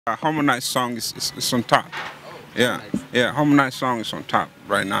Harmonize song is on top. Yeah, yeah, Harmonize song is on top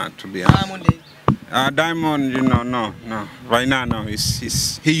right now, to be honest. Diamond, you know, no. Right now, no.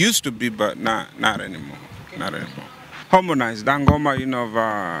 He used to be, but not anymore. Okay. Not anymore. Harmonize, that ngoma, you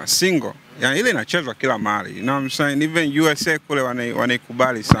know, single. Yeah, ile inachezwa kila mahali. You know what I'm saying? Even USA kule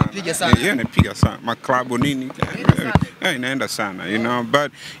wanaikubali sana. Yeah, inapiga sana. Maklabu nini. Yeah, inaenda sana, you know.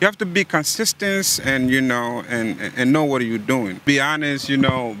 But you have to be consistent and, you know, and know what you're doing. Be honest, you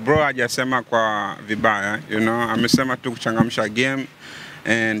know, bro hajasema kwa vibaya, you know. Amesema tu kuchangamsha game.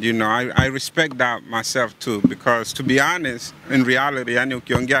 And, you know, I respect that myself too. Because to be honest, in reality, yani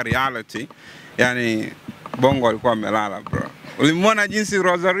ukiongea reality, yani bongo alikuwa melala, bro. Ulimwona jinsi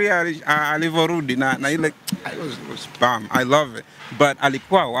Rosaria alivorudi na ile I was bam. I love it. But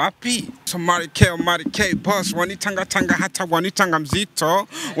alikuwa wapi? So Omari K boss wanitanga hata wanitanga mzito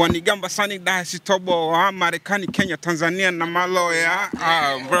wanigamba sani dasi tobo wa MAREKANI Kenya Tanzania na maloya.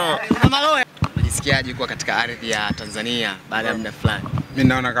 Bro. Na maloya. Unajisikiaje kuwa katika ardhi ya Tanzania baada ya muda fulani? Mimi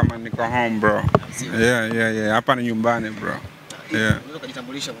naona kama niko home, bro. Yeah. Hapa ni nyumbani, bro. Yeah. Unaweza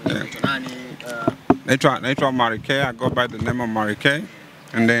kujitambulisha mwenyewe unaitwa nani? Naitwa Omari K. I go by the name of Omari K.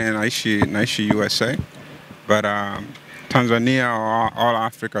 And then naishi USA. But Tanzania or all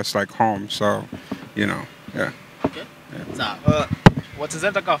Africa is like home, so you know, yeah. Okay. Sawa.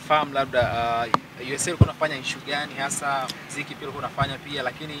 Watanzania kafahamu labda USA ulikuwa unafanya issue gani hasa muziki pia ulikuwa unafanya pia,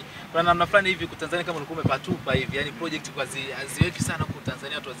 lakini kuna namna fulani hivi kwa Tanzania kama ulikuwa umepatupa hivi, yani project kwa haziweki sana kwa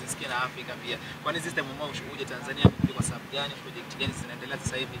Tanzania watu wazisikie na Afrika pia. Kwani system ambao ushuhudia Tanzania kwa sababu gani, project gani zinaendelea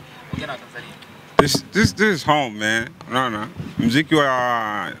sasa hivi ongea na Tanzania? This is home, man. No. Muziki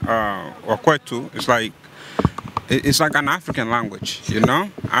wa kwetu it's like an African language, you know?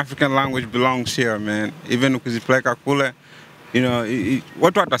 African language belongs here, man. Even ukizipeleka kule, you know,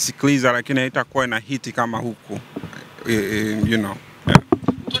 watu watasikiliza lakini haitakuwa ina hiti kama huku, you know. Yeah.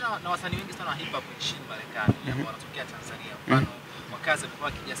 Kuna na wasanii wengi sana hip hop nchini Marekani ambao wanatokea Tanzania. Mfano WAKAZI amekuwa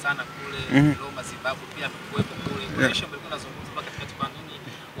akija sana kule, Roma, Zimbabwe pia amekuwepo kule. Kwa hiyo mbele kuna zungumza katika kwa nini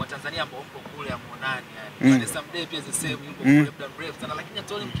wa Tanzania ambao wako kule amuonani yani. Kwa someday pia the same yuko kule muda mrefu sana lakini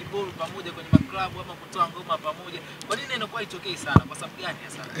atoni mkibolu pamoja kwenye maklabu ama kutoa ngoma pamoja. Kwa nini inakuwa itokei sana? Kwa sababu gani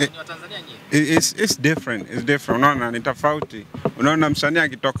hasa? Ni wa Tanzania nyinyi? It's different. Unaona ni tofauti. Unaona msanii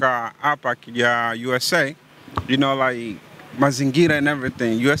akitoka hapa akija USA, you know, like mazingira and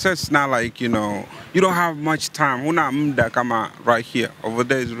everything. USA is not like, you know, you don't have much time. Una muda kama right here. Over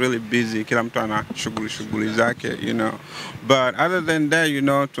there is really busy. Kila mtu ana shughuli zake, you know. But other than that, you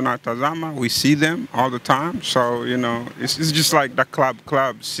know, tunatazama, we see them all the time. So, you know, it's just like the club,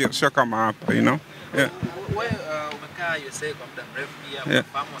 sio kama hapa, you know. Yeah. Wewe umekaa USA kwa muda mrefu pia,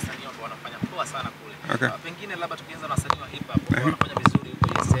 unafahamu wasanii ambao wanafanya poa sana kule. Okay. Pengine labda tukianza na wasanii wa hip hop ambao wanafanya vizuri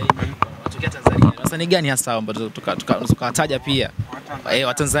huko USA, wanatokea Tanzania. Wasanii gani hasa ambao tukataja pia?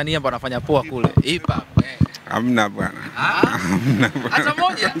 Wa Tanzania ambao wanafanya poa kule hip hop. Hamna bwana. Hamna bwana. Hata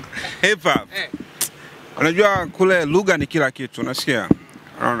moja. Hip hop. Unajua kule lugha ni kila kitu, unasikia?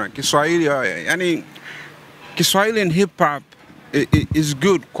 Unaona Kiswahili, yani Kiswahili and hip hop is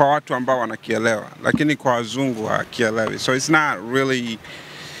good kwa watu ambao wanakielewa, lakini kwa wazungu hawakielewi. So it's not really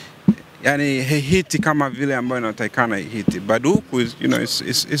yani hiti kama vile ambayo inatakikana hiti. But huku, you know,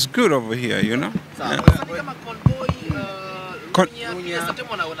 it's good over here, you know. Sawa. Kama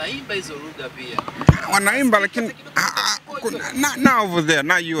tetema wanaimba hizo lugha pia. Wanaimba lakini not over there,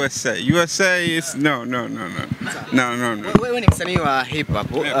 not USA. USA is no. Wewe ni msanii wa hip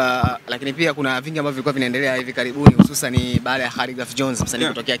hop, lakini pia kuna vingi ambavyo vilikuwa vinaendelea hivi karibuni, hususan baada ya Khaligraph Jones msanii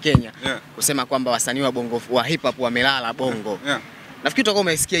kutokea Kenya kusema kwamba wasanii wa bongo wa hip hop wamelala bongo. Nafikiri utakuwa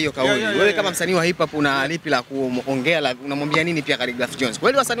umesikia hiyo kauli. Wewe kama msanii wa hip hop una lipi la kuongea, unamwambia nini pia Khaligraph Jones?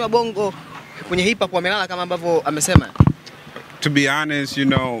 Kweli wasanii wa bongo kwenye hip hop wamelala kama ambavyo amesema? To be honest, you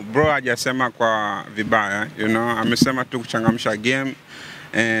know, bro hajasema kwa vibaya, you know. Amesema tu kuchangamsha game.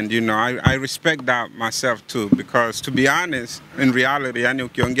 And, you know, I respect that myself too. Because to be honest, in reality, yani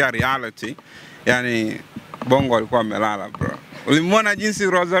ukiongea reality, yani bongo alikuwa melala, bro. Ulimwona jinsi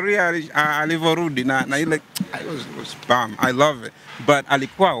Rosaria alivorudi na ile I was bam. I love it. But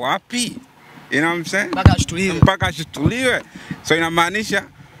alikuwa wapi? You know what I'm saying? Mpaka ashtuliwe. So inamaanisha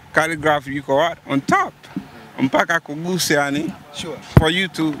Khaligraph yuko what? On top. Mpaka kuguse yani. Sure. For you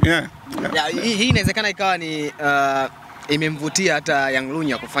to, yeah. Hii inawezekana ikawa ni imemvutia hata Young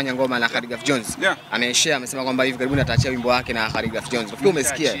Lunya kufanya ngoma na Khaligraph Jones. Ameshare, amesema kwamba hivi karibuni ataachia wimbo wake na Khaligraph Jones. Nafikiri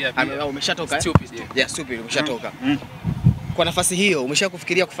umesikia. Umeshatoka? Stupid umeshatoka. Kwa nafasi hiyo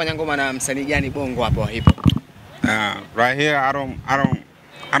umeshakufikiria kufanya ngoma na msanii gani bongo hapo hip hop? Right here I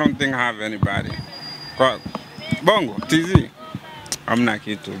don't think I have anybody. Bongo, TZ. Hamna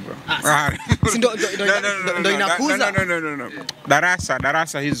kitu bro. Ndo inakuza. No.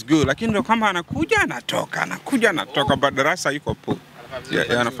 Darasa he's good. Lakini ndo kama anakuja anatoka, but darasa yuko poa.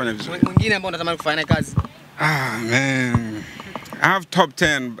 Yeah, anafanya vizuri. Mwingine ambao unatamani kufanya naye kazi? Man. I have top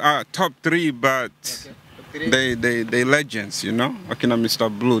 10, top 3, but they legends, you know. Wakina Mr.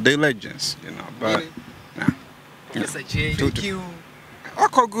 Blue, they legends, you know. But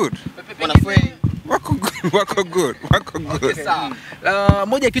wako good. Wako good. Okay, sawa.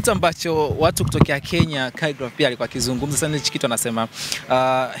 Moja ya kitu ambacho watu kutokea Kenya, Calligraph pia alikuwa akizungumza sana hichi kitu, anasema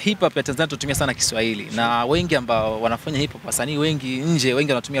hip hop ya Tanzania tutumia sana Kiswahili, na wengi ambao wanafanya hip hop, wasanii wengi nje,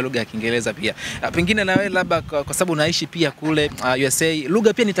 wengi wanatumia lugha ya Kiingereza pia. Pengine na wewe labda kwa sababu unaishi pia kule USA,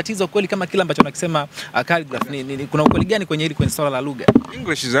 lugha pia ni tatizo kweli kama kile ambacho unakisema Calligraph, kuna ukweli gani kwenye swala la lugha?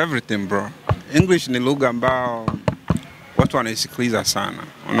 English is everything bro. English ni lugha ambao watu wanaisikiliza sana,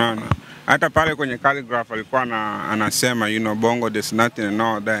 unaona. Hata pale kwenye Calligraph alikuwa anasema, you know, bongo there's nothing and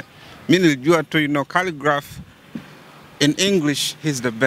all that. Mimi nilijua tu, you know, Calligraph in English he's the best.